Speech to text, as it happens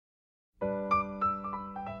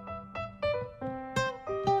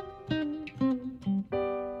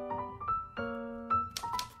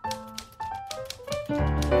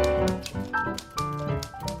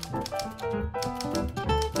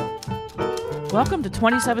Welcome to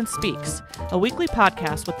 27 Speaks, a weekly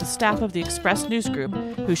podcast with the staff of the Express News Group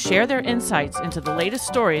who share their insights into the latest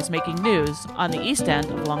stories making news on the East End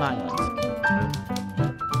of Long Island.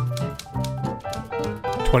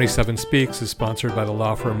 27 Speaks is sponsored by the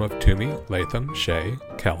law firm of Toomey, Latham, Shea,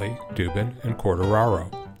 Kelly, Dubin, and Quartararo.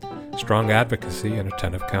 Strong advocacy and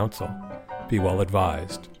attentive counsel. Be well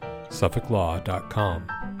advised. SuffolkLaw.com.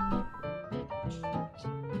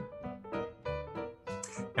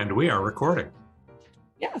 And we are recording.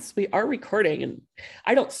 Yes, we are recording, and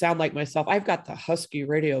I don't sound like myself. I've got the husky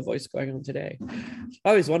radio voice going on today. I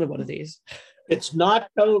always wanted one of these. It's not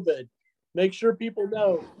COVID. Make sure people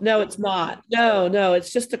know. No, it's not. No,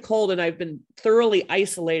 it's just a cold, and I've been thoroughly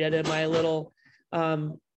isolated in my little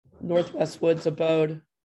Northwest Woods abode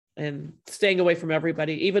and staying away from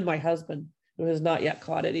everybody, even my husband, who has not yet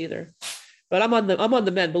caught it either. But I'm on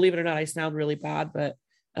the mend. Believe it or not, I sound really bad, but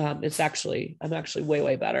I'm actually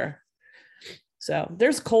way better. So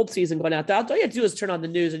there's cold season going out. All you have to do is turn on the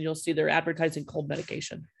news and you'll see they're advertising cold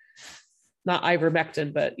medication. Not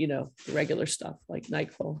ivermectin, but the regular stuff like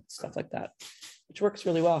NyQuil, stuff like that, which works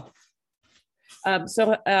really well.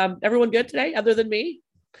 So everyone good today other than me?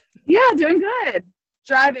 Yeah, doing good.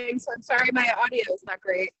 Driving, so I'm sorry my audio is not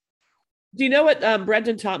great. Do you know what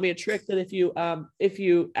Brendan taught me a trick that if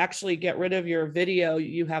you actually get rid of your video,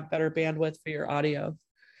 you have better bandwidth for your audio.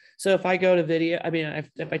 So if I go to video,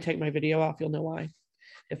 if I take my video off, you'll know why.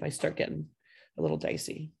 If I start getting a little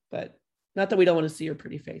dicey, but not that we don't want to see your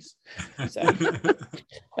pretty face. So,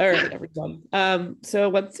 all right, everyone. So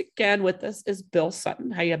once again, with us is Bill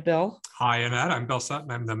Sutton. Hiya, Bill. Hi, Annette. I'm Bill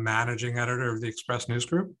Sutton. I'm the managing editor of the Express News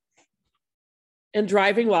Group. And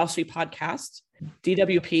driving while she podcasts,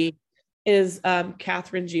 DWP, is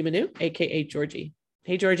Catherine G. Manu, aka Georgie.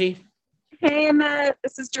 Hey, Georgie. Hey, Annette.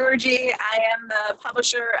 This is Georgie. I am the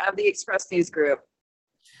publisher of the Express News Group.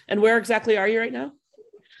 And where exactly are you right now?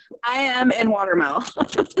 I am in Watermill.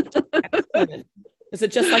 Is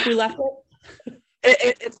it just like we left it?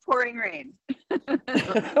 It's pouring rain.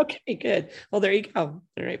 Okay, good. Well, there you go. All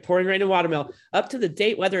right, pouring rain in Watermill. Up to the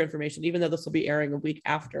date weather information, even though this will be airing a week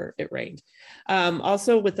after it rained.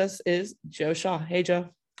 Also with us is Joe Shaw. Hey, Joe.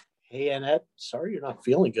 Hey, Annette. Sorry you're not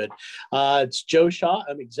feeling good. It's Joe Shaw.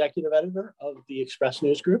 I'm executive editor of the Express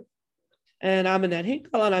News Group. And I'm Annette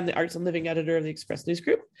Hinkle, and I'm the Arts and Living editor of the Express News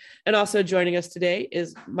Group. And also joining us today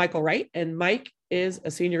is Michael Wright. And Mike is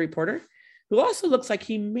a senior reporter who also looks like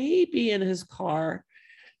he may be in his car.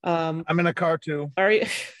 I'm in a car too. Are you?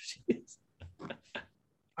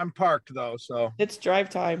 I'm parked though, so. It's drive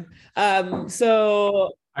time.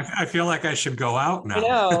 So I feel like I should go out now. I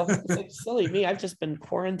know. It's like silly me. I've just been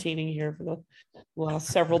quarantining here for the last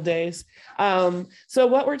several days. So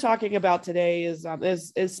what we're talking about today is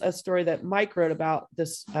a story that Mike wrote about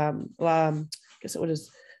this. I guess it was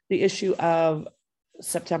the issue of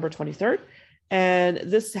September 23rd, and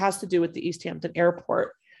this has to do with the East Hampton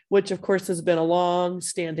Airport, which of course has been a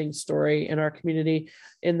long-standing story in our community,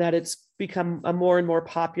 in that it's become a more and more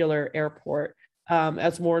popular airport.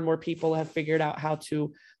 As more and more people have figured out how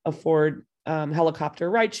to afford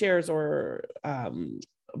helicopter ride shares or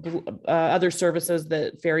other services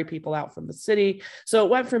that ferry people out from the city. So it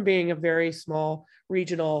went from being a very small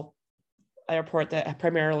regional airport that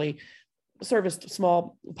primarily serviced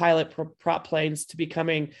small pilot prop planes to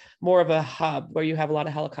becoming more of a hub where you have a lot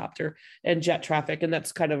of helicopter and jet traffic. And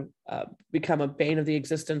that's kind of become a bane of the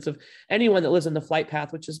existence of anyone that lives in the flight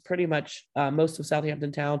path, which is pretty much most of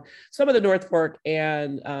Southampton town, some of the North Fork,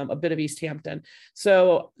 and a bit of East Hampton.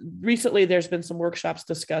 So recently there's been some workshops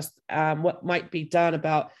discussed what might be done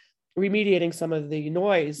about remediating some of the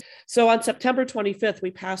noise. So on September 25th, we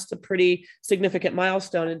passed a pretty significant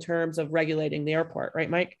milestone in terms of regulating the airport, right,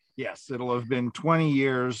 Mike? Yes, it'll have been 20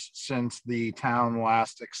 years since the town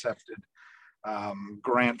last accepted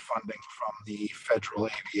grant funding from the Federal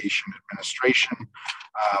Aviation Administration,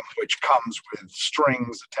 which comes with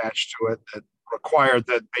strings attached to it that required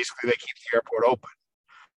that basically they keep the airport open.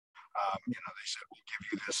 They said, we'll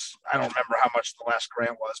give you this. I don't remember how much the last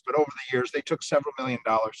grant was, but over the years, they took several $1 million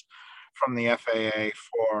from the FAA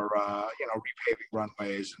for, repaving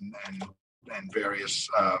runways and various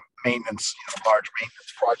maintenance, large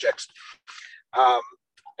maintenance projects.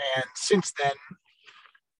 And since then,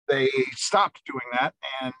 they stopped doing that.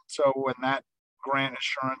 And so when that grant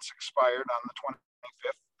assurance expired on the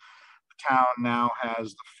 25th, the town now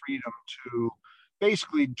has the freedom to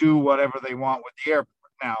basically do whatever they want with the airport.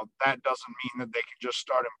 Now, that doesn't mean that they can just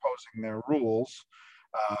start imposing their rules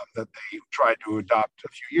that they tried to adopt a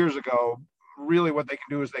few years ago. Really, what they can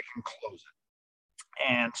do is they can close it.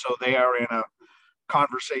 And so they are in a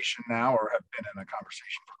conversation now, or have been in a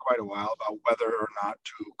conversation for quite a while, about whether or not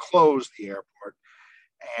to close the airport.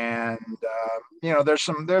 And there's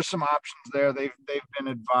some options there. They've been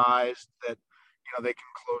advised that they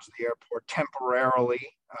can close the airport temporarily,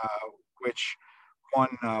 which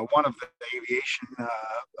one of the aviation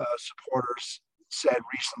supporters said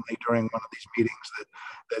recently during one of these meetings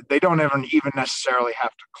that they don't even necessarily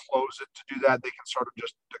have to close it to do that. They can sort of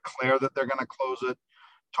just declare that they're going to close it,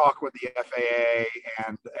 talk with the FAA,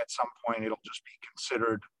 and at some point it'll just be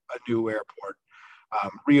considered a new airport,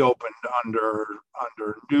 reopened under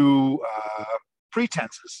new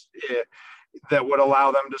pretenses that would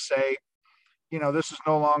allow them to say, this is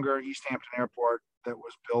no longer East Hampton Airport that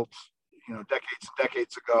was built, decades and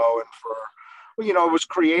decades ago, and it was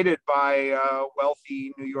created by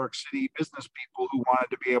wealthy New York City business people who wanted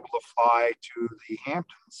to be able to fly to the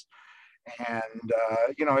Hamptons. And,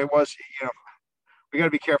 it was, we got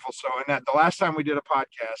to be careful. So, the last time we did a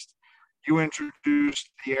podcast, you introduced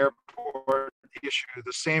the airport issue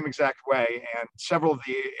the same exact way, and several of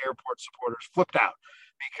the airport supporters flipped out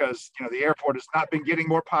because, the airport has not been getting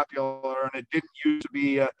more popular, and it didn't used to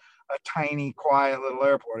be a tiny, quiet little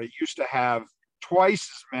airport. It used to have twice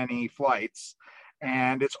as many flights,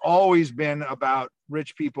 and it's always been about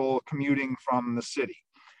rich people commuting from the city.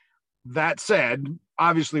 That said,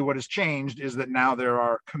 obviously what has changed is that now there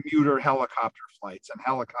are commuter helicopter flights, and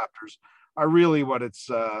helicopters are really what it's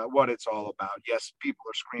all about. Yes, people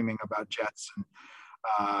are screaming about jets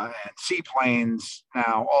and seaplanes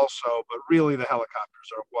now also, but really the helicopters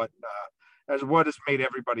are what has made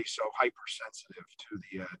everybody so hypersensitive to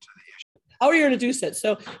the issue. How are you going to introduce it?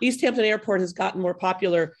 So East Hampton Airport has gotten more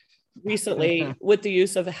popular recently with the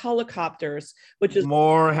use of helicopters, which is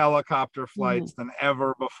more helicopter flights than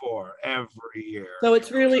ever before every year. So it's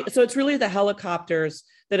really the helicopters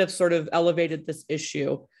that have sort of elevated this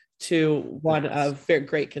issue to one of very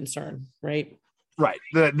great concern, right? Right.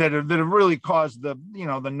 That have really caused the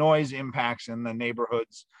noise impacts in the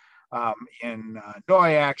neighborhoods in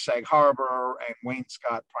Noyak, Sag Harbor, and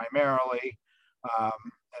Wainscott primarily.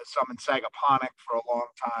 Some in Sagaponack for a long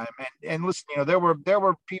time, and listen, there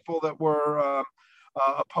were people that were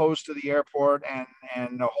opposed to the airport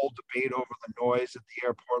and a whole debate over the noise at the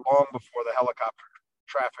airport long before the helicopter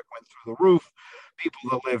traffic went through the roof. People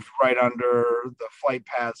that lived right under the flight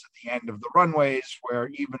paths at the end of the runways, where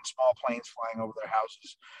even small planes flying over their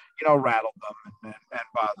houses, rattled them and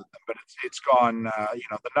bothered them. But it's gone.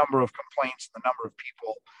 The number of complaints, the number of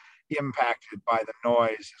people impacted by the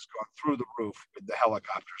noise has gone through the roof with the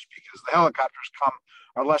helicopters, because the helicopters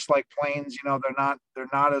are less like planes. They're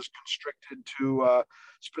not as constricted to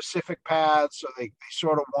specific paths, so they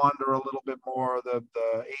sort of wander a little bit more. The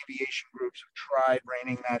aviation groups have tried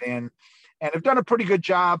reining that in and have done a pretty good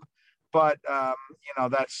job, but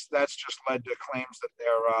that's just led to claims that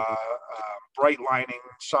they're bright lining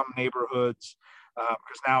some neighborhoods,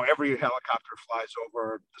 because now every helicopter flies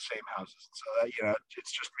over the same houses. So that,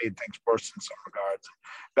 it's just made things worse in some regards and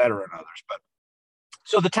better in others. But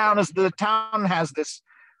so the town has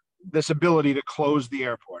this ability to close the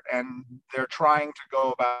airport, and they're trying to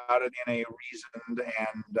go about it in a reasoned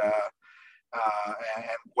and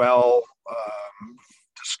well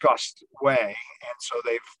discussed way. And so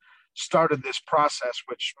they've started this process,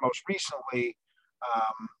 which most recently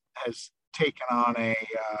has taken on a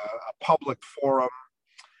public forum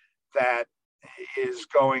that is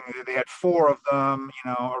going. They had 4 of them.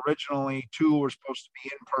 Originally 2 were supposed to be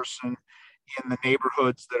in person in the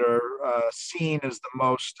neighborhoods that are seen as the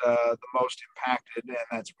most impacted, and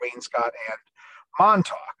that's Wainscott and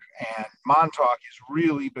Montauk. And Montauk has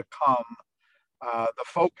really become the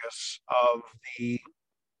focus of the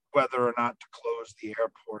whether or not to close the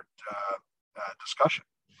airport discussion.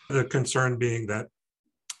 The concern being that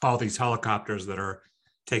all these helicopters that are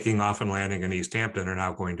taking off and landing in East Hampton are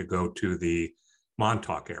now going to go to the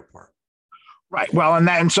Montauk Airport. Right. Well,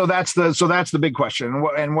 and so that's the big question.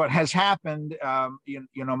 And what has happened,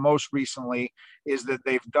 most recently, is that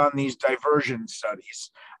they've done these diversion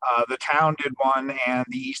studies. The town did one, and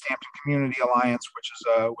the East Hampton Community Alliance, which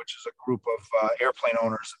is a group of airplane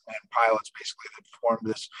owners and pilots, basically, that formed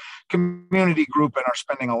this community group and are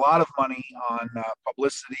spending a lot of money on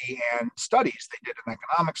publicity and studies. They did an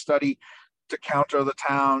economic study to counter the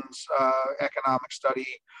town's economic study,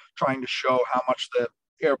 trying to show how much the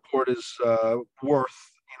airport is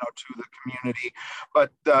worth, to the community.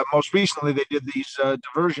 But most recently, they did these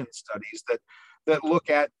diversion studies that look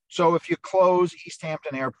at, so if you close East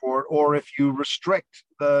Hampton Airport, or if you restrict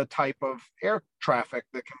the type of air traffic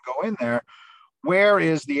that can go in there, where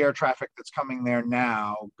is the air traffic that's coming there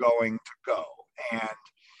now going to go? And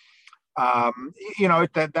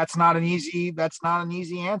That's not an easy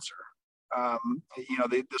answer.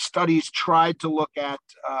 The studies tried to look at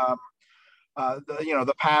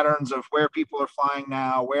the patterns of where people are flying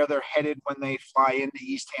now, where they're headed when they fly into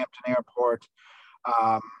East Hampton Airport,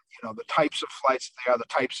 the types of flights that they are, the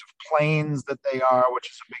types of planes that they are, which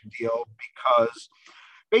is a big deal because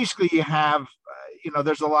basically you have,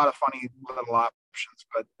 there's a lot of funny little options,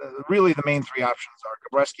 but really the main three options are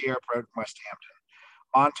Gabreski Airport in West Hampton,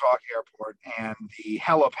 Montauk Airport, and the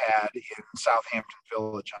helipad in Southampton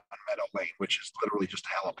Village on Meadow Lane, which is literally just a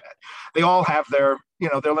helipad. They all have their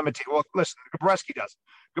limited. Well, listen, Gabreski doesn't.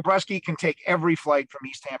 Gabreski can take every flight from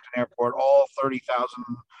East Hampton Airport, all 30,000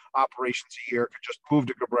 operations a year, could just move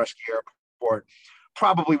to Gabreski Airport,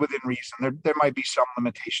 probably within reason. There might be some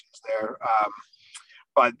limitations there,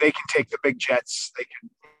 but they can take the big jets. They can,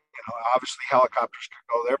 obviously helicopters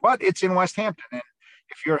could go there, but it's in West Hampton. And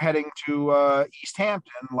if you're heading to East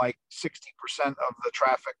Hampton, like 60% of the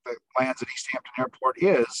traffic that lands at East Hampton Airport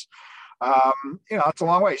is, it's a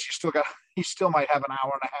long ways. You still might have an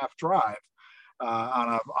hour and a half drive on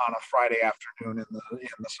a Friday afternoon in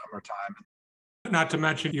the summertime. Not to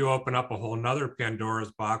mention, you open up a whole nother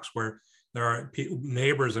Pandora's box where there are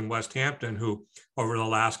neighbors in West Hampton who, over the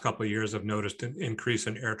last couple of years, have noticed an increase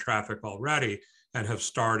in air traffic already and have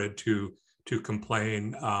started to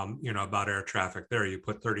complain, about air traffic there. You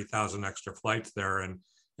put 30,000 extra flights there, and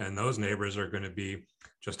those neighbors are going to be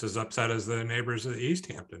just as upset as the neighbors of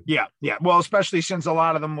East Hampton. Yeah. Well, especially since a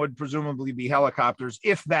lot of them would presumably be helicopters,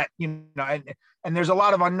 if that, and there's a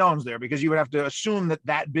lot of unknowns there because you would have to assume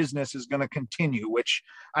that business is going to continue, which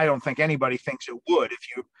I don't think anybody thinks it would. If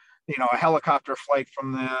a helicopter flight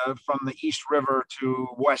from the East River to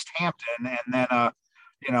West Hampton and then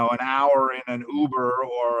an hour in an Uber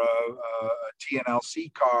or a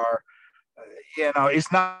TNLC car,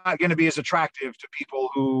 is not going to be as attractive to people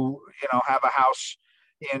who, have a house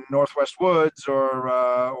in Northwest Woods or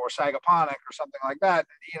Sagaponack or something like that,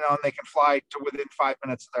 and they can fly to within 5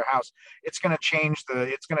 minutes of their house. It's going to change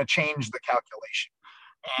the calculation.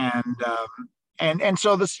 And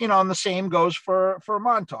so this, and the same goes for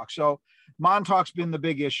Montauk. So Montauk's been the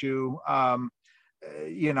big issue. Some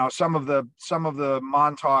of the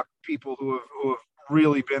Montauk people who have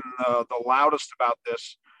really been the loudest about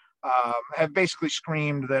this have basically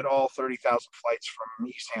screamed that all 30,000 flights from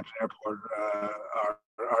East Hampton Airport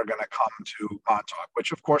are going to come to Montauk,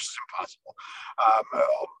 which of course is impossible.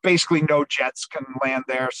 Basically, no jets can land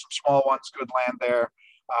there. Some small ones could land there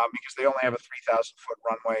because they only have a 3,000-foot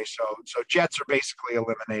runway. So jets are basically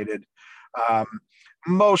eliminated.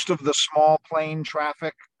 Most of the small plane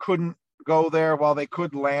traffic couldn't go there. While they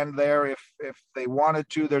could land there if they wanted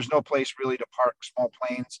to, there's no place really to park small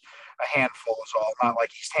planes. A handful is all, not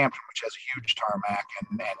like East Hampton, which has a huge tarmac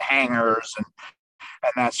and hangars and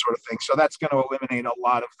that sort of thing. So that's going to eliminate a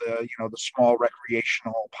lot of the small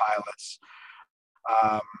recreational pilots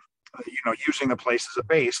using the place as a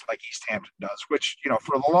base like East Hampton does, which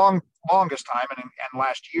for the longest time and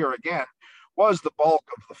last year again was the bulk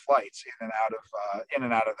of the flights in and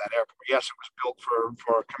out of that airport. Yes, it was built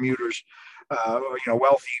for commuters,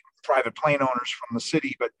 wealthy private plane owners from the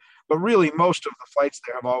city, but really most of the flights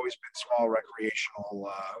there have always been small recreational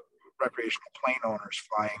plane owners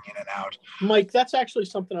flying in and out. Mike, that's actually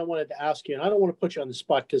something I wanted to ask you, and I don't want to put you on the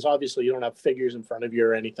spot because obviously you don't have figures in front of you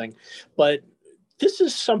or anything, but this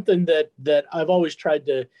is something that I've always tried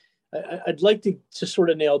to. I'd like to sort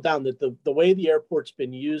of nail down that the way the airport's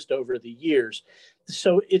been used over the years.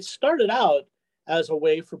 So it started out as a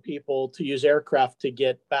way for people to use aircraft to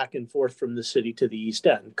get back and forth from the city to the East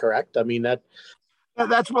End, correct? I mean,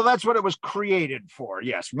 that's what it was created for.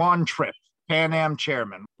 Yes, one trip, Pan Am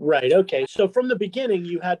chairman. Right. Okay. So from the beginning,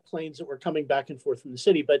 you had planes that were coming back and forth from the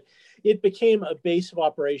city, but it became a base of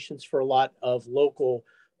operations for a lot of local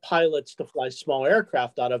pilots to fly small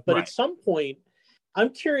aircraft out of. But right. At some point, I'm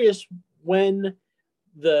curious when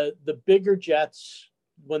the bigger jets,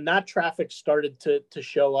 when that traffic started to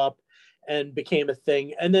show up and became a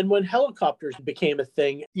thing, and then when helicopters became a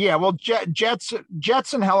thing. Yeah, well, jets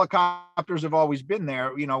and helicopters have always been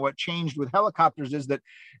there. What changed with helicopters is that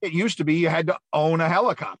it used to be you had to own a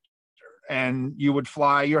helicopter and you would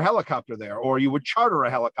fly your helicopter there, or you would charter a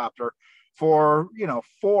helicopter for $4,000,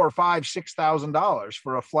 $5,000, $6,000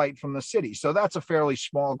 for a flight from the city. So that's a fairly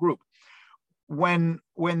small group. When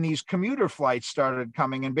these commuter flights started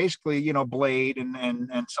coming, and basically, Blade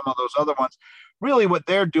and some of those other ones, really what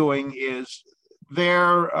they're doing is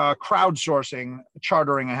they're crowdsourcing,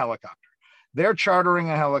 chartering a helicopter. They're chartering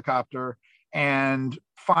a helicopter and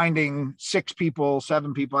finding 6 people,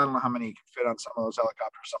 7 people. I don't know how many you can fit on some of those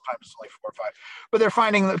helicopters. Sometimes it's only 4 or 5, but they're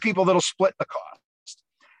finding the people that'll split the cost.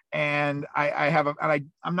 And I have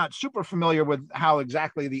I'm not super familiar with how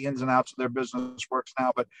exactly the ins and outs of their business works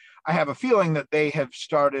now, but I have a feeling that they have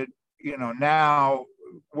started, now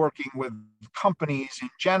working with companies in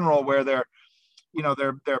general where they're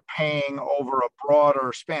paying over a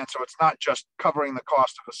broader span. So it's not just covering the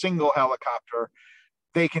cost of a single helicopter.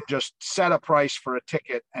 They can just set a price for a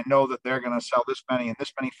ticket and know that they're going to sell this many and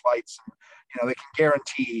this many flights. And, they can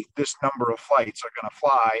guarantee this number of flights are going to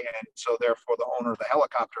fly. And so therefore the owner of the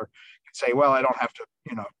helicopter can say, well, I don't have to,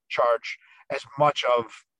 charge as much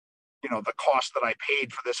of, the cost that I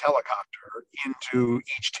paid for this helicopter into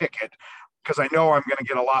each ticket, because I know I'm going to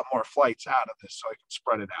get a lot more flights out of this, so I can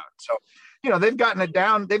spread it out. So, they've gotten it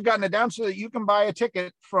down. They've gotten it down so that you can buy a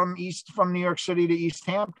ticket from New York City to East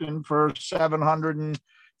Hampton for $750,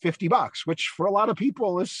 which for a lot of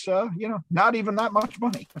people is, not even that much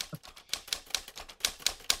money.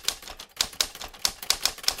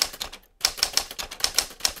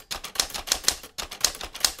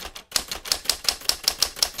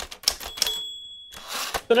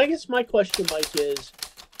 But I guess my question, Mike, is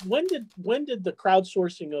when did the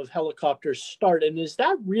crowdsourcing of helicopters start? And is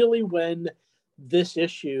that really when this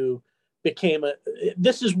issue became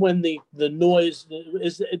this is when the noise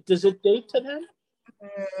does it date to then?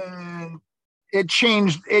 It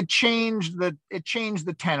changed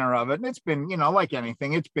the tenor of it. And it's been, like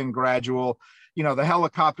anything, it's been gradual. The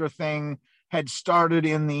helicopter thing had started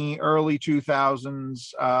in the early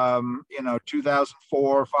 2000s,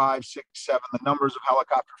 2004, 5, 6, 7. The numbers of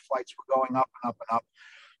helicopter flights were going up and up and up.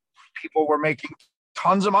 People were making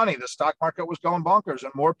tons of money. The stock market was going bonkers,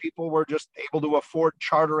 and more people were just able to afford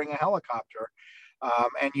chartering a helicopter.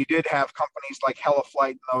 And you did have companies like Heliflight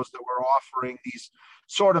and those that were offering these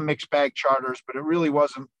sort of mixed bag charters, but it really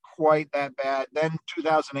wasn't quite that bad. Then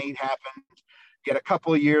 2008 happened. You had a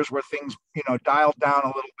couple of years where things, dialed down a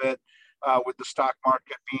little bit. With the stock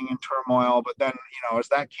market being in turmoil. But then, as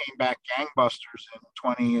that came back gangbusters in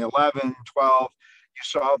 2011, 12, you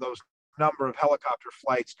saw those number of helicopter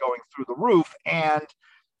flights going through the roof. And,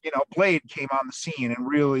 Blade came on the scene and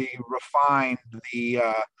really refined the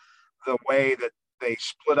way that they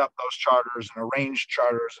split up those charters and arranged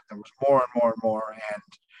charters. And there was more and more and more. And,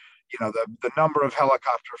 the number of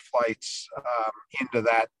helicopter flights into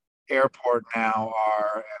that airport now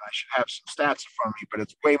are, and I should have some stats in front of me, but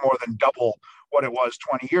it's way more than double what it was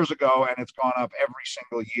 20 years ago, and it's gone up every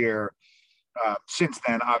single year since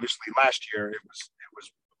then. Obviously, last year it was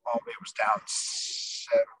down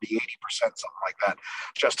 70-80%, something like that,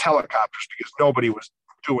 just helicopters, because nobody was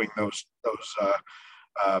doing those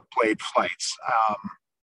Blade flights.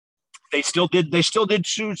 They still did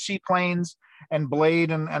seaplanes, and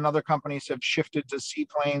Blade and other companies have shifted to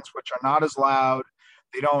seaplanes, which are not as loud.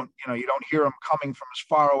 They don't, you don't hear them coming from as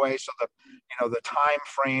far away. So the time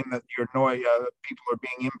frame that people are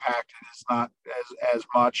being impacted is not as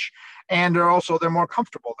much. And they're more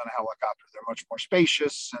comfortable than a helicopter. They're much more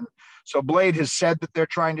spacious. And so Blade has said that they're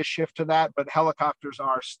trying to shift to that, but helicopters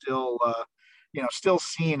are still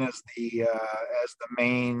seen as the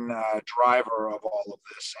main driver of all of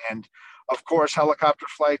this. And of course, helicopter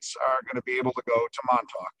flights are going to be able to go to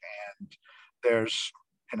Montauk, and there's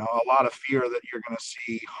a lot of fear that you're going to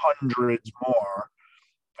see hundreds more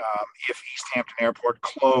if East Hampton Airport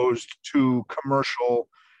closed to commercial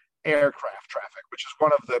aircraft traffic, which is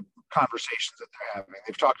one of the conversations that they're having.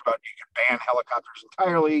 They've talked about you could ban helicopters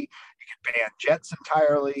entirely, you could ban jets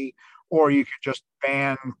entirely, or you could just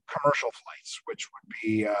ban commercial flights, which would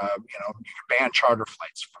be, you could ban charter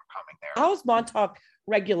flights from coming there. How is Montauk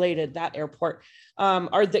regulated, that airport?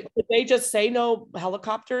 Could they just say no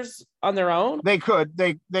helicopters on their own? They could.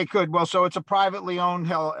 They could. Well, so it's a privately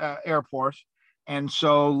owned airport, and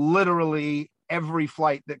so literally every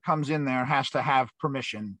flight that comes in there has to have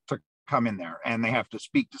permission to come in there, and they have to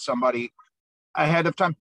speak to somebody ahead of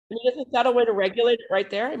time. Isn't that a way to regulate it right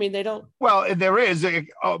there? I mean, they don't. Well, there is,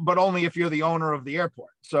 but only if you're the owner of the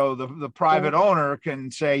airport. So the private owner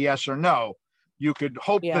can say yes or no. You could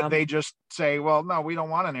hope that they just say, well, no, we don't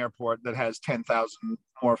want an airport that has 10,000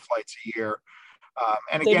 more flights a year.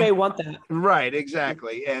 And they may want that. Right,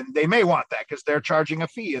 exactly. And they may want that because they're charging a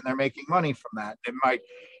fee and they're making money from that. It might,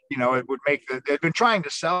 it would make they've been trying to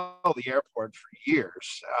sell the airport for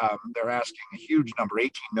years. They're asking a huge number.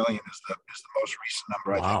 18 million is the most recent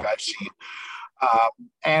number I think I've seen.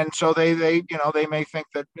 And so they may think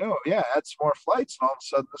that, that's more flights, and all of a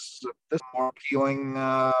sudden this is a more appealing,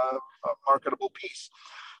 marketable piece.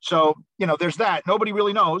 So, there's that. Nobody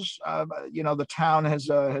really knows. The town has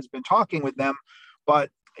been talking with them, but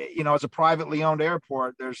as a privately owned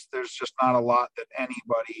airport, there's just not a lot that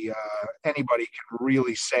anybody can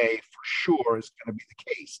really say for sure is going to be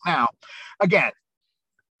the case. Now, again,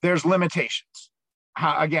 there's limitations.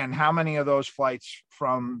 How many of those flights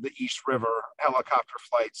from the East River, helicopter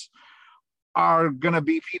flights, are going to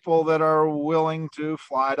be people that are willing to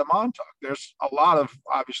fly to Montauk? There's a lot of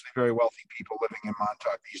obviously very wealthy people living in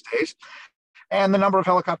Montauk these days. And the number of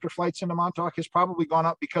helicopter flights into Montauk has probably gone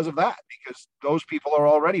up because of that, because those people are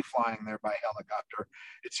already flying there by helicopter.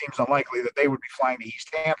 It seems unlikely that they would be flying to East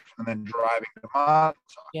Hampton and then driving to Montauk.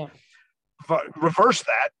 Yeah. But reverse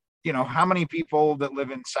that, how many people that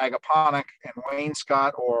live in Sagaponack and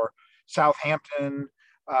Wainscott or Southampton,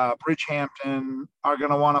 Bridgehampton are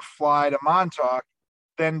going to want to fly to Montauk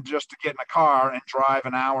than just to get in a car and drive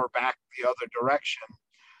an hour back the other direction?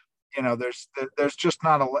 There's just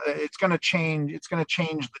not it's going to change. It's going to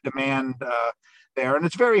change the demand there. And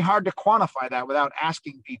it's very hard to quantify that without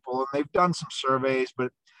asking people. And they've done some surveys,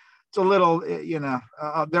 but it's a little,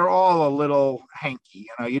 they're all a little hanky.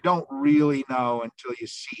 You don't really know until you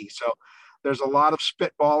see. So there's a lot of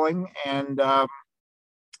spitballing, and,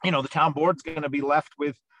 the town board's going to be left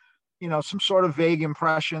with, some sort of vague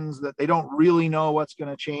impressions that they don't really know what's going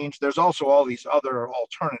to change. There's also all these other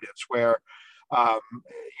alternatives where,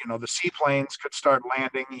 the seaplanes could start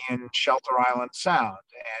landing in Shelter Island Sound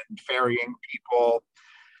and ferrying people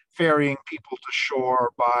to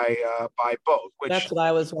shore by boat. Which, that's what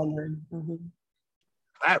I was wondering. Mm-hmm.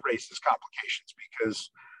 That raises complications because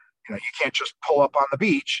you can't just pull up on the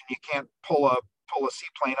beach, and you can't pull a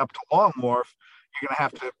seaplane up to Long Wharf. You're going to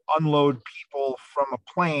have to unload people from a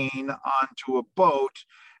plane onto a boat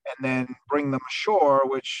and then bring them ashore,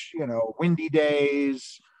 which, windy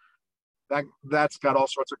days, that's got all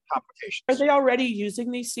sorts of complications. Are they already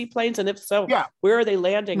using these seaplanes? And if so, yeah, where are they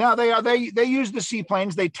landing? No, they are. They use the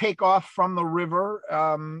seaplanes. They take off from the river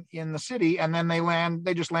in the city, and then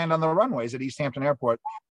they just land on the runways at East Hampton Airport.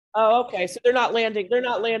 Oh, okay. So they're not landing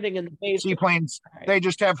in the base. Seaplanes, right. They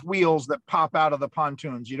just have wheels that pop out of the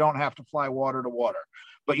pontoons. You don't have to fly water to water,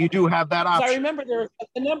 but you do have that option. So I remember there was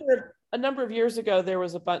a number of years ago,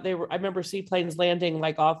 I remember seaplanes landing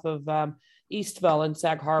like off of Eastville and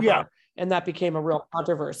Sag Harbor. Yeah. And that became a real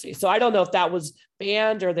controversy. So I don't know if that was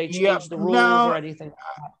banned or they changed the rules or anything.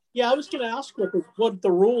 Yeah, I was going to ask what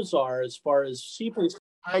the rules are as far as seaplanes.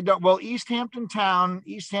 I don't. Well, East Hampton Town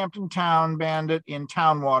banned it in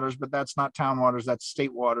town waters, but that's not town waters. That's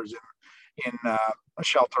state waters in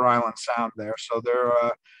Shelter Island Sound there. So there.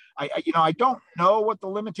 I don't know what the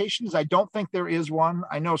limitation is. I don't think there is one.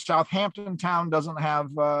 I know Southampton Town doesn't have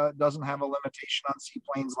a limitation on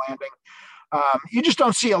seaplanes landing. You just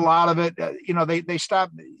don't see a lot of it. They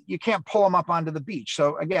stop. You can't pull them up onto the beach.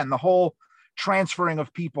 So again, the whole transferring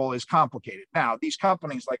of people is complicated. Now, these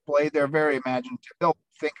companies like Blade, they're very imaginative. They'll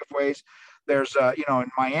think of ways. There's,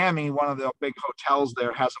 in Miami, one of the big hotels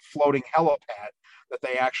there has a floating helipad that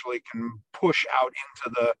they actually can push out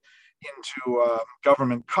into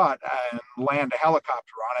Government Cut and land a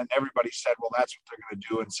helicopter on it. And everybody said, well, that's what they're going to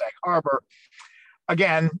do in Sag Harbor.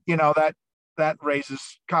 Again, that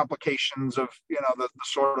raises complications of, the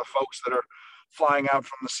sort of folks that are flying out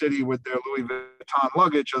from the city with their Louis Vuitton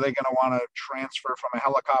luggage. Are they going to want to transfer from a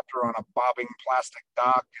helicopter on a bobbing plastic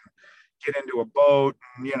dock and get into a boat?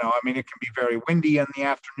 And, it can be very windy in the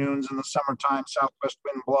afternoons in the summertime. Southwest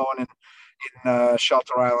wind blowing in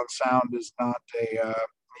Shelter Island Sound is not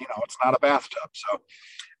it's not a bathtub. So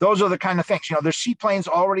those are the kind of things, there's seaplanes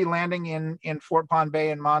already landing in Fort Pond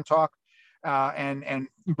Bay and Montauk. And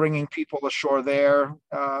bringing people ashore there,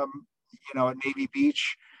 at Navy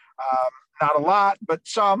Beach. Not a lot, but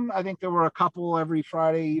some. I think there were a couple every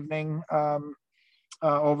Friday evening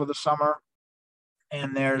over the summer.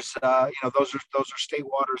 And there's, those are state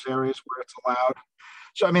waters areas where it's allowed.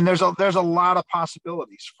 So there's a lot of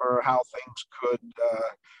possibilities for how things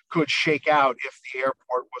could shake out if the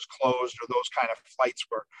airport was closed or those kind of flights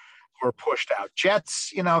were pushed out.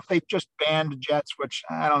 Jets, if they just banned jets, which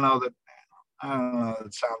I don't know.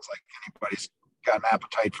 It sounds like anybody's got an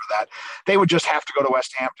appetite for that. They would just have to go to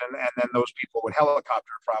West Hampton, and then those people would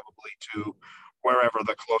helicopter probably to wherever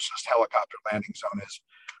the closest helicopter landing zone is.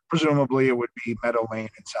 Presumably, it would be Meadow Lane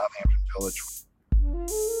in Southampton Village.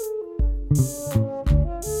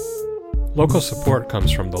 Local support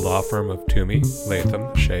comes from the law firm of Toomey,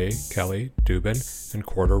 Latham, Shea, Kelly, Dubin, and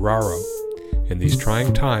Quartararo. In these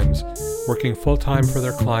trying times, working full-time for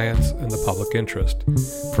their clients and the public interest,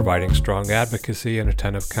 providing strong advocacy and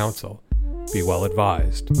attentive counsel. Be well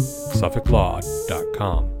advised.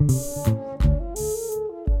 SuffolkLaw.com.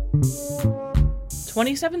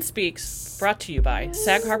 27 Speaks, brought to you by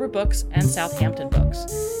Sag Harbor Books and Southampton Books,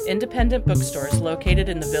 independent bookstores located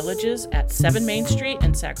in the Villages at 7 Main Street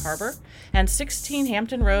in Sag Harbor and 16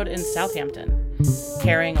 Hampton Road in Southampton.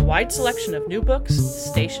 carrying a wide selection of new books,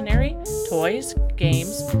 stationery, toys,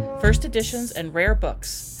 games, first editions, and rare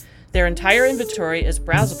books. Their entire inventory is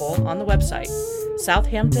browsable on the website,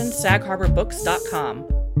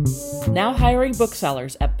 southamptonsagharbourbooks.com. Now hiring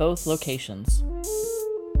booksellers at both locations.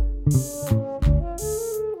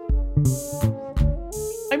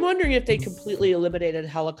 I'm wondering if they completely eliminated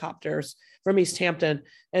helicopters from East Hampton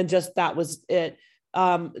and just that was it.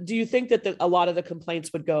 Do you think that a lot of the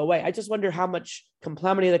complaints would go away? I just wonder how many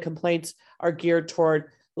of the complaints are geared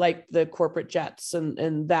toward like the corporate jets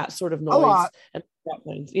and that sort of noise. A lot. And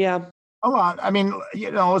planes. Yeah. A lot. I mean,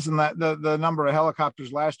 listen, that the number of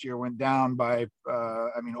helicopters last year went down by,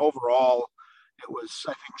 overall, it was,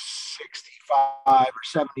 I think, 65 or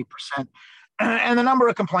 70%. And the number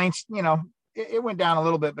of complaints, it went down a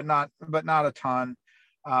little bit, but not a ton.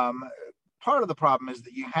 Part of the problem is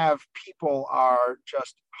that you have people are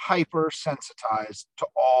just hypersensitized to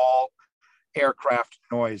all aircraft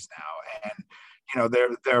noise now. And,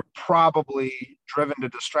 they're probably driven to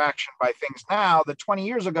distraction by things now that 20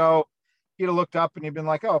 years ago, you'd have looked up and you'd been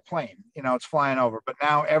like, oh, a plane, it's flying over. But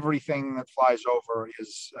now everything that flies over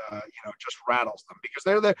is, just rattles them because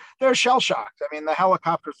they're shell shocked. I mean, the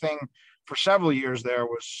helicopter thing for several years there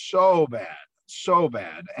was so bad.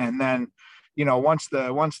 And then, once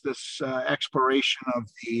this exploration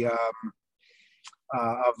of the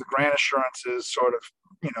grant assurances sort of,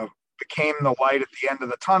 became the light at the end of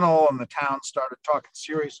the tunnel and the town started talking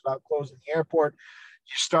serious about closing the airport,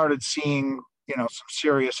 you started seeing some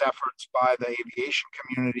serious efforts by the aviation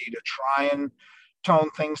community to try and tone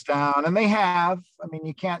things down. And they have. I mean,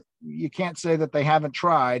 you can't say that they haven't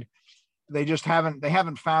tried. They just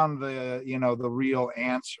haven't found the real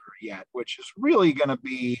answer yet, which is really going to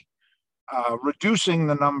be reducing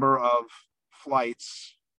the number of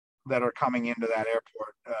flights that are coming into that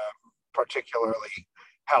airport, particularly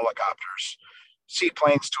helicopters.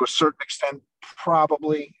 Seaplanes to a certain extent,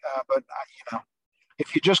 probably, but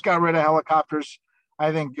if you just got rid of helicopters,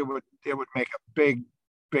 I think it would make a big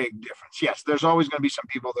difference. Yes, there's always going to be some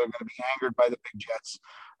people that are going to be angered by the big jets,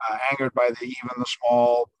 angered by even the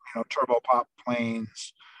small, turboprop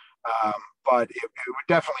planes. But it would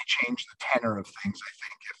definitely change the tenor of things. I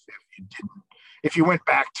think if you went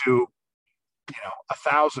back to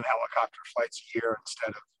 1,000 helicopter flights a year instead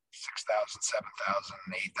of 6,000,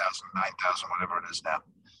 7,000, 8,000, 9,000, whatever it is now.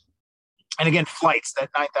 And again, flights,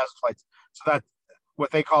 that 9,000 flights. So that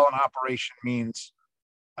what they call an operation means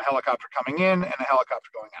a helicopter coming in and a helicopter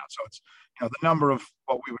going out. So it's, the number of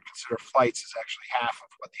what we would consider flights is actually half of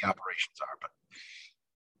what the operations are, but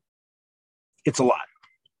it's a lot.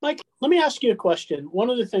 Mike, let me ask you a question. One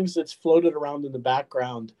of the things that's floated around in the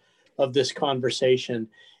background of this conversation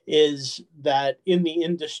is that in the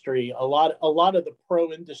industry, a lot of the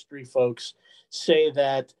pro-industry folks say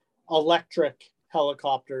that electric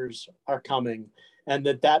helicopters are coming and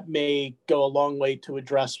that may go a long way to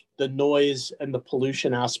address the noise and the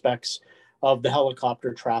pollution aspects of the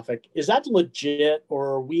helicopter traffic. Is that legit, or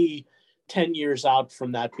are we 10 years out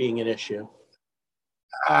from that being an issue?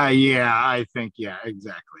 I think,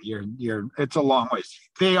 exactly. It's a long ways.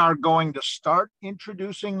 They are going to start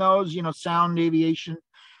introducing those, Sound Aviation,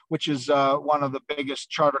 which is one of the biggest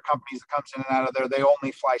charter companies that comes in and out of there. They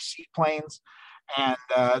only fly seaplanes. And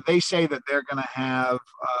they say that they're going to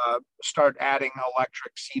start adding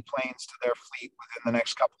electric seaplanes to their fleet within the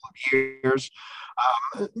next couple of years.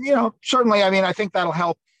 Certainly, I think that'll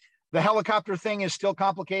help. The helicopter thing is still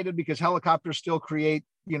complicated because helicopters still create,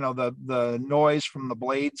 the noise from the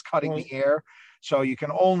blades cutting the air. So you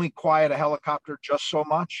can only quiet a helicopter just so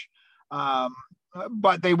much.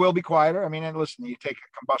 But they will be quieter. And listen, you take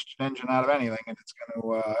a combustion engine out of anything and it's going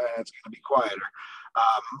to be quieter.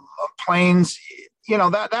 Planes,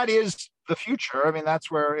 that is the future.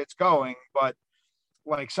 that's where it's going. But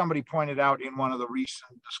like somebody pointed out in one of the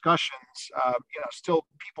recent discussions, still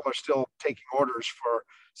people are still taking orders for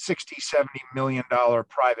 $60-70 million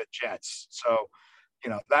private jets. So,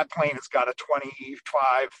 that plane has got a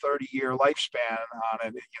 25-30 year lifespan on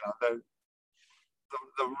it.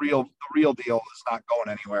 The real deal is not going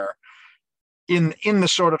anywhere in the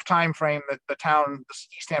sort of time frame that the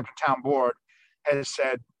East Hampton Town Board has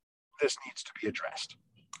said this needs to be addressed.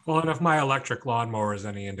 Well, and if my electric lawnmower is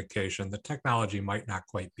any indication, the technology might not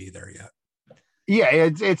quite be there yet. Yeah,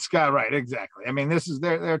 it's got right, exactly. This is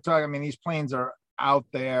they're talking. These planes are out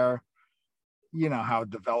there. You know how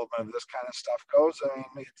development of this kind of stuff goes.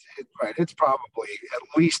 It's probably at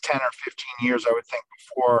least 10 or 15 years, I would think,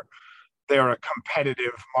 before they're a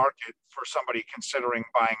competitive market for somebody considering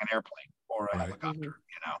buying an airplane or a helicopter.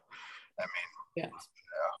 Yes.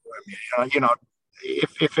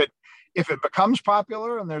 If if it becomes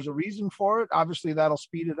popular and there's a reason for it, obviously that'll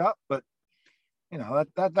speed it up. But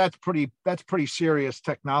that's pretty serious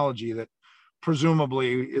technology that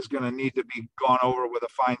presumably is going to need to be gone over with a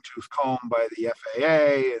fine tooth comb by the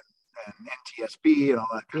FAA and NTSB and all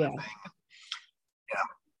that kind of thing.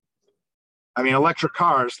 I mean, electric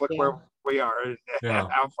cars, look where we are,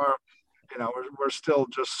 how far, we're still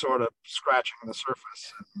just sort of scratching the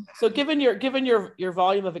surface. So given your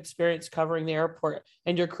volume of experience covering the airport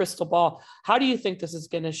and your crystal ball, how do you think this is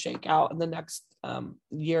going to shake out in the next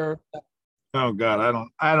year? Oh God,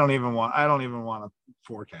 I don't even want to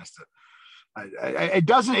forecast it. It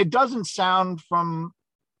doesn't sound from,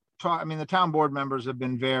 I mean, the town board members have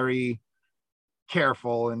been very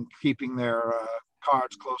careful in keeping their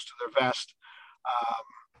cards close to their vest.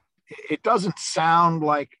 It doesn't sound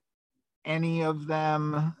like any of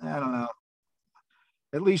them, I don't know,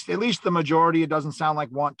 at least the majority, it doesn't sound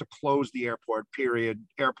like want to close the airport, period,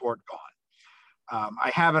 airport gone.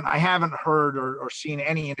 I haven't heard or seen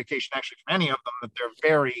any indication actually from any of them that they're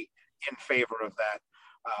very in favor of that.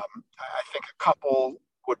 I think a couple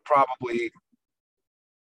would probably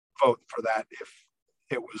vote for that if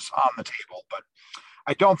it was on the table, but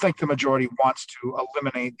I don't think the majority wants to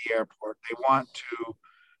eliminate the airport. They want to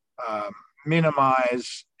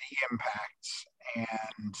minimize the impacts,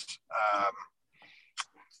 and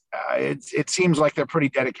it seems like they're pretty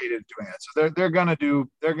dedicated to doing that. So they're going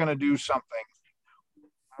to do something.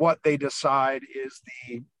 What they decide is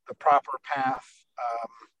the proper path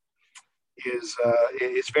is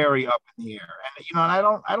very up in the air, and I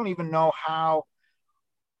don't even know how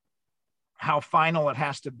final it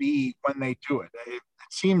has to be when they do it. It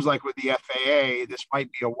seems like with the FAA, this might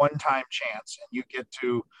be a one-time chance, and you get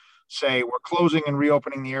to say we're closing and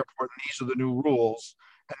reopening the airport, and these are the new rules,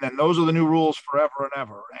 and then those are the new rules forever and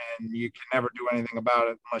ever, and you can never do anything about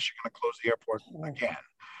it unless you're going to close the airport again.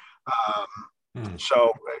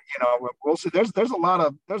 So we'll see. There's a lot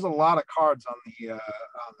of cards on the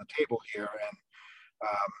table here, and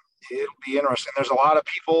it'll be interesting. There's a lot of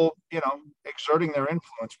people exerting their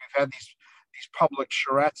influence. We've had these public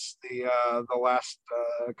charrettes the last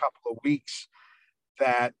couple of weeks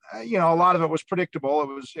that a lot of it was predictable.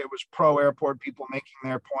 It was pro-airport people making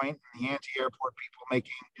their point, and the anti-airport people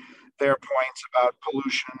making their points about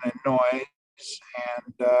pollution and noise.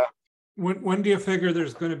 And when do you figure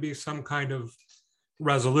there's going to be some kind of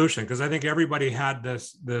resolution? Because I think everybody had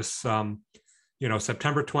this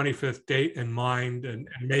September 25th date in mind, and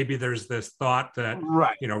maybe there's this thought that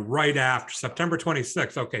right after September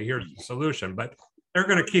 26th, okay, here's the solution, but they're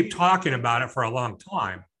going to keep talking about it for a long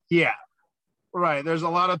time. Yeah. Right. There's a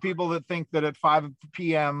lot of people that think that at 5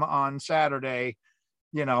 p.m. on Saturday,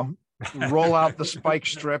 roll out the spike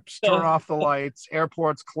strips, turn off the lights,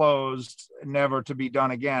 airport's closed, never to be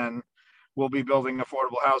done again. We'll be building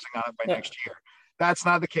affordable housing on it by next year. That's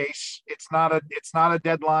not the case. It's not a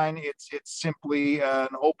deadline. It's simply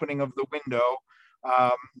an opening of the window.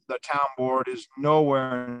 The town board is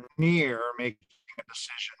nowhere near making a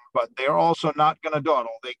decision, but they're also not going to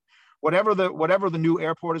dawdle. Whatever the new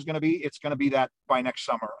airport is going to be, it's going to be that by next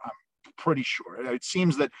summer. I'm pretty sure. It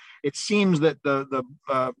seems that the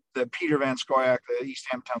Peter Van Scoyoc, the East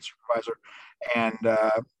Hampton supervisor, and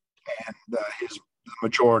his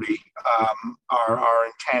majority are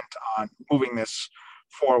intent on moving this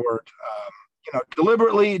forward,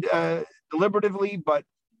 deliberatively, but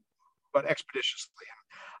expeditiously.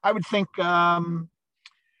 I would think, and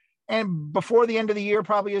before the end of the year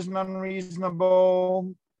probably isn't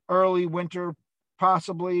unreasonable. Early winter,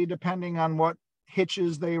 possibly, depending on what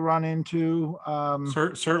hitches they run into.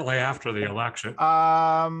 Certainly after the election.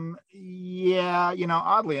 Yeah,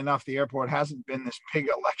 oddly enough, the airport hasn't been this big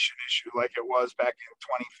election issue like it was back in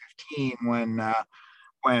 2015 when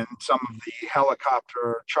some of the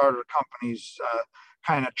helicopter charter companies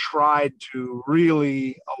kind of tried to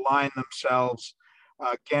really align themselves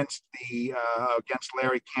against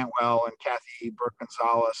Larry Cantwell and Kathy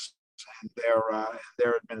Burke-Gonzalez and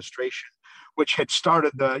their administration, which had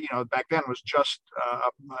started back then was just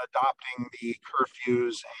adopting the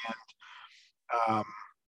curfews and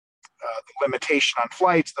the limitation on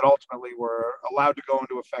flights that ultimately were allowed to go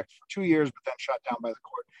into effect for 2 years, but then shut down by the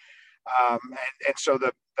court. And so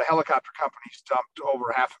the helicopter companies dumped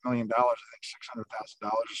over $500,000, I think $600,000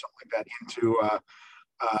 or something like that, into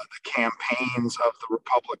the campaigns of the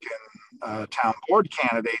Republican town board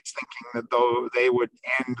candidates, thinking that though they would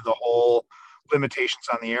end the whole limitations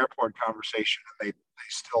on the airport conversation, and they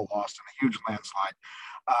still lost in a huge landslide.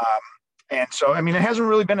 And so, I mean, it hasn't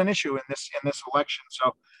really been an issue in this election.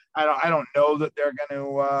 So I don't know that they're going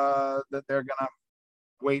to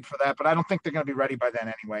wait for that, but I don't think they're going to be ready by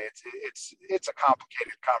then anyway. It's a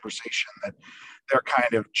complicated conversation that they're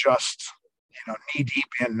kind of just, knee deep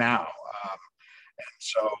in now. And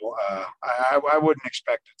so I wouldn't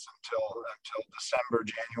expect it until December,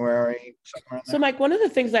 January, somewhere in there. So, Mike, one of the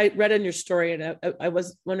things I read in your story, and I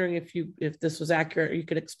was wondering if this was accurate, or you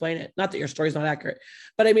could explain it. Not that your story's not accurate,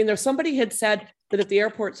 but I mean, there's somebody had said that if the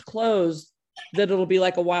airport's closed, that it'll be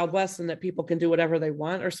like a Wild West and that people can do whatever they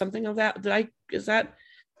want or something of that. There's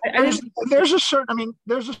a certain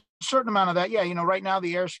amount of that. Yeah. Right now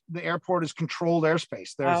the airport is controlled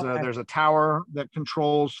airspace. There's a tower that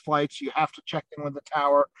controls flights. You have to check in with the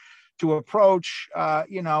tower to approach.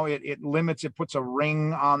 It limits, it puts a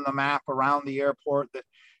ring on the map around the airport that,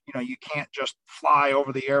 you can't just fly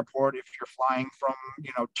over the airport if you're flying from,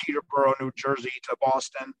 Teterboro, New Jersey to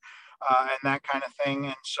Boston, and that kind of thing.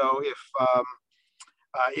 And so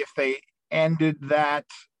if they ended that,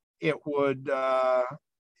 it would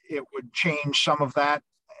change some of that,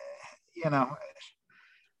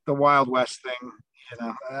 the Wild West thing. I don't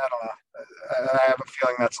know. I have a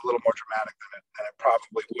feeling that's a little more dramatic than it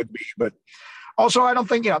probably would be. But also, I don't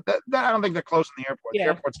think I don't think they're closing the airport. Yeah. The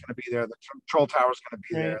airport's going to be there. The control tower is going to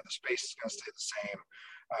be there. The space is going to stay the same.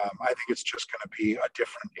 I think it's just going to be a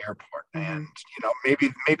different airport, and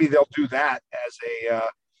maybe they'll do that as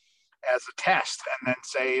a test, and then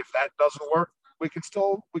say if that doesn't work, we can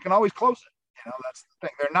always close it. That's the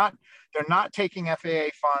thing. They're not taking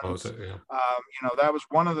FAA funds. That was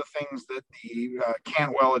one of the things that the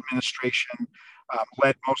Cantwell administration,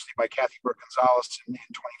 led mostly by Kathy Burke Gonzalez in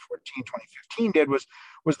 2014, 2015 did was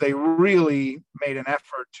they really made an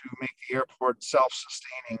effort to make the airport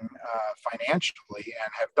self-sustaining financially,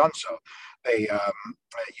 and have done so. They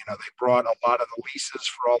brought a lot of the leases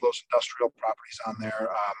for all those industrial properties on there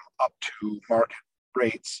up to market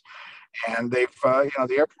rates, and they've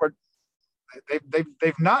the airport.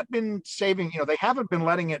 They've not been saving, they haven't been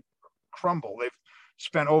letting it crumble. They've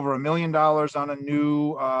spent over $1 million on a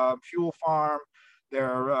new fuel farm.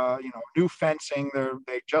 They're, new fencing.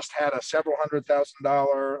 They just had a several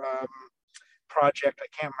 $100,000 project. I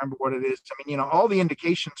can't remember what it is. I mean, all the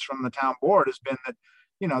indications from the town board has been that,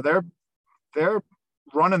 they're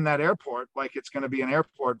running that airport like it's going to be an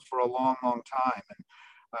airport for a long, long time.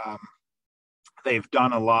 And, they've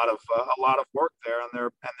done a lot of work there, and they're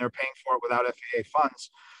paying for it without FAA funds.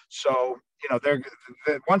 So they're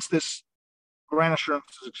once this grant assurance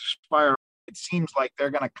expires, it seems like they're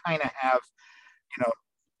going to kind of have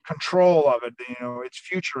control of it. Its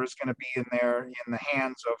future is going to be in the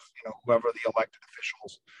hands of whoever the elected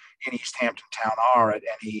officials in East Hampton Town are at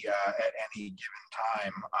any given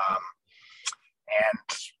time. And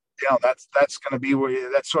that's going to be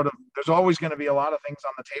where that's sort of, there's always going to be a lot of things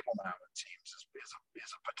on the table now, it seems,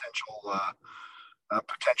 is a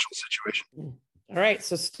potential situation. All right,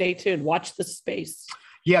 so stay tuned. Watch the space.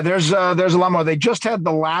 Yeah, there's a lot more. They just had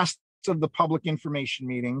the last of the public information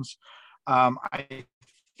meetings. I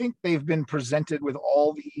think they've been presented with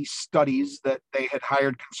all the studies that they had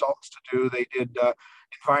hired consultants to do. They did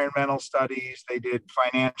environmental studies, they did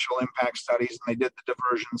financial impact studies, and they did the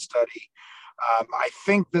diversion study. I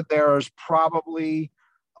think that there's probably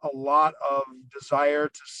a lot of desire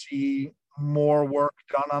to see more work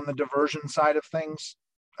done on the diversion side of things,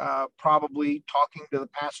 probably talking to the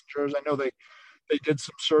passengers. I know they did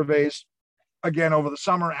some surveys again over the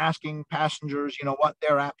summer asking passengers, what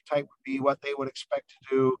their appetite would be, what they would expect to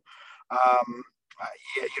do.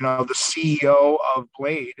 The CEO of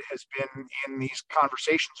Blade has been in these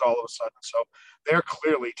conversations all of a sudden. So they're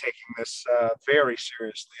clearly taking this very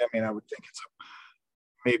seriously. I mean, I would think it's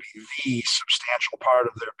maybe the substantial part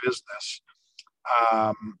of their business.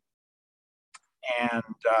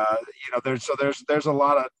 There's a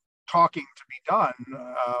lot of talking to be done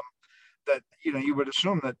that, you would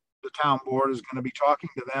assume that the town board is going to be talking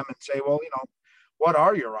to them and say, well, what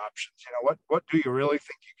are your options? What do you really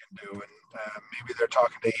think you can do? And maybe they're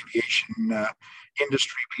talking to aviation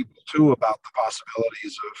industry people too about the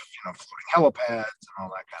possibilities of floating helipads and all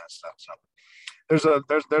that kind of stuff. So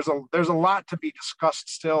there's a lot to be discussed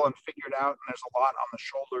still and figured out, and there's a lot on the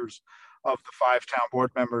shoulders of the 5 town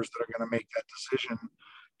board members that are going to make that decision.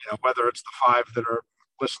 Whether it's the 5 that are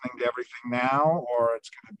listening to everything now, or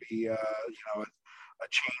it's going to be a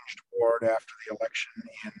changed board after the election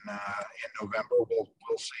in November.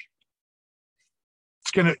 We'll see.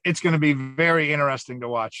 It's gonna be very interesting to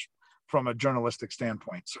watch from a journalistic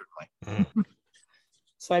standpoint, certainly.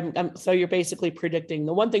 So so you're basically predicting,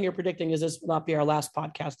 the one thing you're predicting is this will not be our last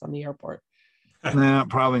podcast on the airport. No,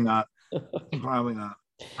 probably not. Probably not.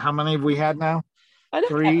 How many have we had now?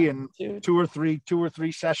 3 and two or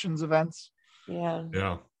three sessions events.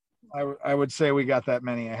 Yeah. I would say we got that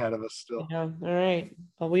many ahead of us still. Yeah. All right.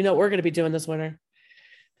 Well, we know what we're going to be doing this winter.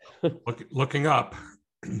 Looking up.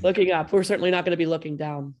 Looking up. We're certainly not going to be looking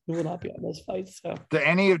down. We will not be on those flights. So, Do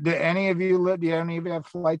any of you have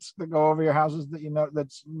flights that go over your houses that you know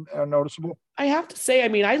that's noticeable? I have to say, I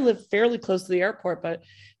mean, I live fairly close to the airport, but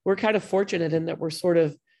we're kind of fortunate in that we're sort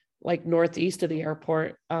of like northeast of the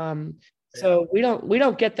airport. So we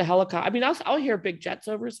don't get the helicopter. I mean, I'll hear big jets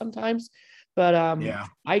over sometimes, but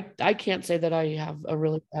I can't say that I have a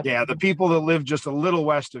really bad the people that live just a little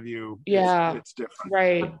west of you, it's different,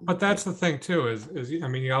 right? But that's the thing too, is I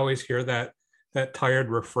mean, you always hear that tired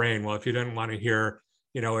refrain. Well, if you didn't want to hear,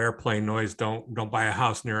 airplane noise, don't buy a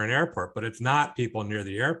house near an airport. But it's not people near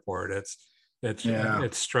the airport. It's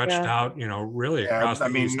stretched out, really across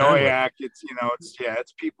the East Noyak, End.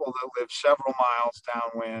 It's people that live several miles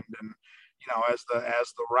downwind, and as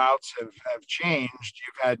the routes have changed,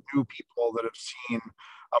 you've had new people that have seen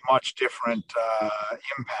a much different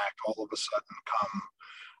impact all of a sudden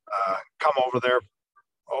come over their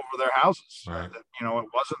houses. Right. It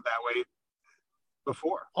wasn't that way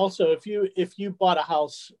before. Also, if you bought a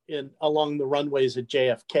house along the runways at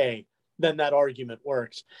JFK, then that argument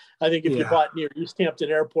works. I think if you bought near East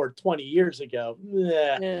Hampton Airport 20 years ago,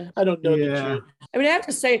 I don't know that you. I mean, I have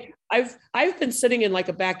to say, I've been sitting in like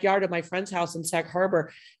a backyard of my friend's house in Sag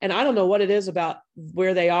Harbor, and I don't know what it is about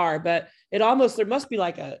where they are, but there must be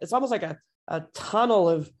it's almost like a tunnel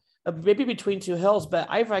of maybe between two hills. But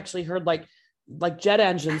I've actually heard like jet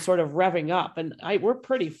engines sort of revving up, and you're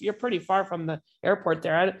pretty far from the airport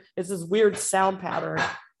there. It's this weird sound pattern.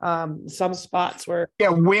 Some spots where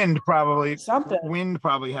wind probably has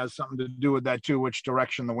something to do with that too, which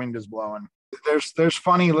direction the wind is blowing. There's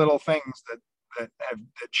funny little things that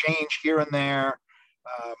change here and there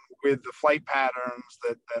with the flight patterns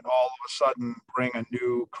that all of a sudden bring a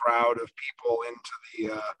new crowd of people into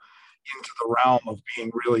the realm of being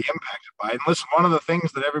really impacted by it. And listen, one of the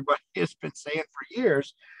things that everybody has been saying for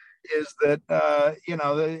years is that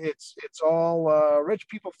it's all rich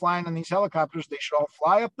people flying in these helicopters. They should all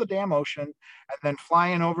fly up the damn ocean and then fly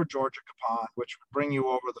in over Georgia Capon, which would bring you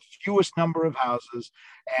over the fewest number of houses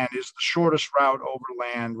and is the shortest route over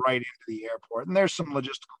land right into the airport. And there's some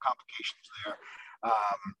logistical complications there.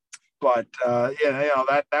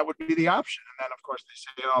 That would be the option. And then of course they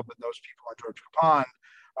say, but those people on Georgia Capon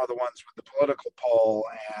are the ones with the political pull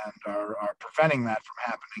and are preventing that from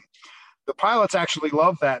happening. The pilots actually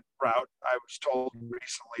love that route. I was told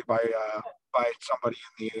recently by somebody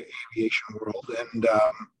in the aviation world, and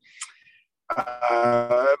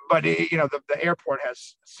the airport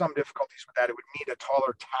has some difficulties with that. It would need a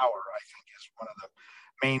taller tower, I think, is one of the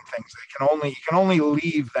main things. You can only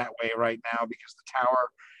leave that way right now because the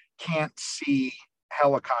tower can't see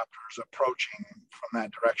helicopters approaching from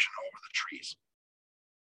that direction over the trees.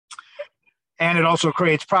 And it also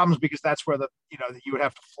creates problems because that's where you would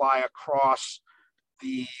have to fly across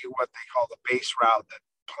what they call the base route that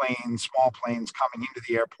small planes coming into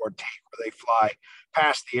the airport take, where they fly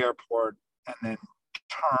past the airport and then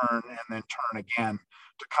turn again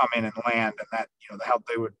to come in and land. And that,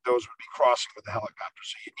 those would be crossing with the helicopter.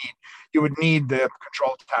 So you would need the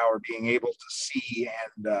control tower being able to see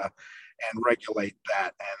and regulate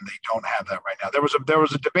that. And they don't have that right now. There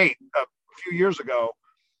was a debate a few years ago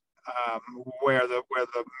where the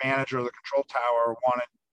manager of the control tower wanted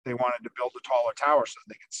to build a taller tower so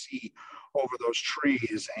they could see over those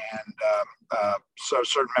trees, and so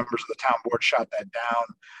certain members of the town board shot that down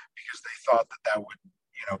because they thought that would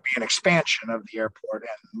be an expansion of the airport.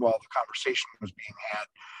 And while the conversation was being had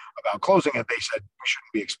about closing it, they said we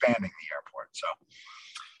shouldn't be expanding the airport. So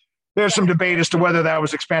there's some debate as to whether that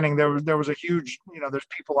was expanding. There was a huge, there's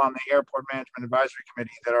people on the Airport Management Advisory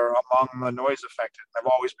Committee that are among the noise affected. I've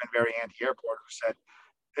always been very anti-airport, who said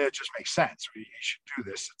it just makes sense. We should do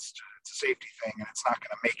this. It's a safety thing, and it's not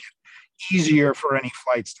going to make it easier for any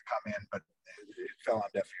flights to come in. But it fell on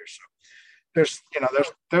deaf ears. So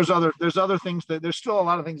there's other things there's still a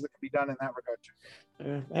lot of things that can be done in that regard too.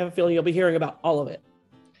 I have a feeling you'll be hearing about all of it.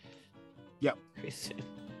 Yep. Very soon.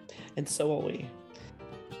 And so will we.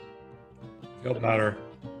 Feel better.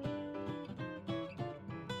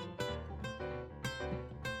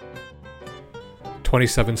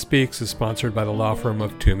 "27 Speaks" is sponsored by the law firm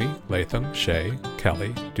of Toomey, Latham, Shea,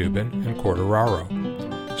 Kelly, Dubin, and Quartararo.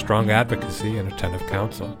 Strong advocacy and attentive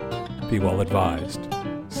counsel. Be well advised.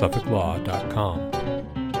 SuffolkLaw.com.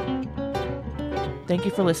 Thank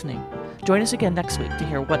you for listening. Join us again next week to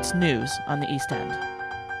hear what's news on the East End.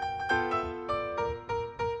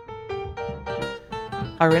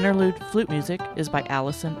 Our interlude flute music is by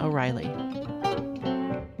Allison O'Reilly.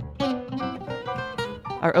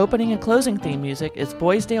 Our opening and closing theme music is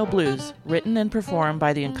Boysdale Blues, written and performed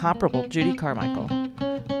by the incomparable Judy Carmichael.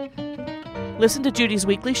 Listen to Judy's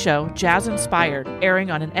weekly show, Jazz Inspired,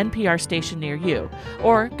 airing on an NPR station near you,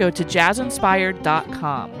 or go to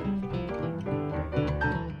jazzinspired.com.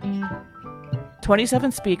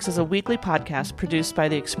 27 Speaks is a weekly podcast produced by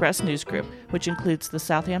the Express News Group, which includes the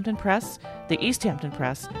Southampton Press, the East Hampton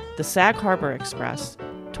Press, the Sag Harbor Express,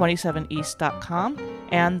 27east.com,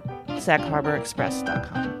 and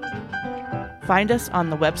sagharborexpress.com. Find us on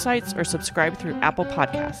the websites or subscribe through Apple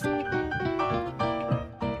Podcasts.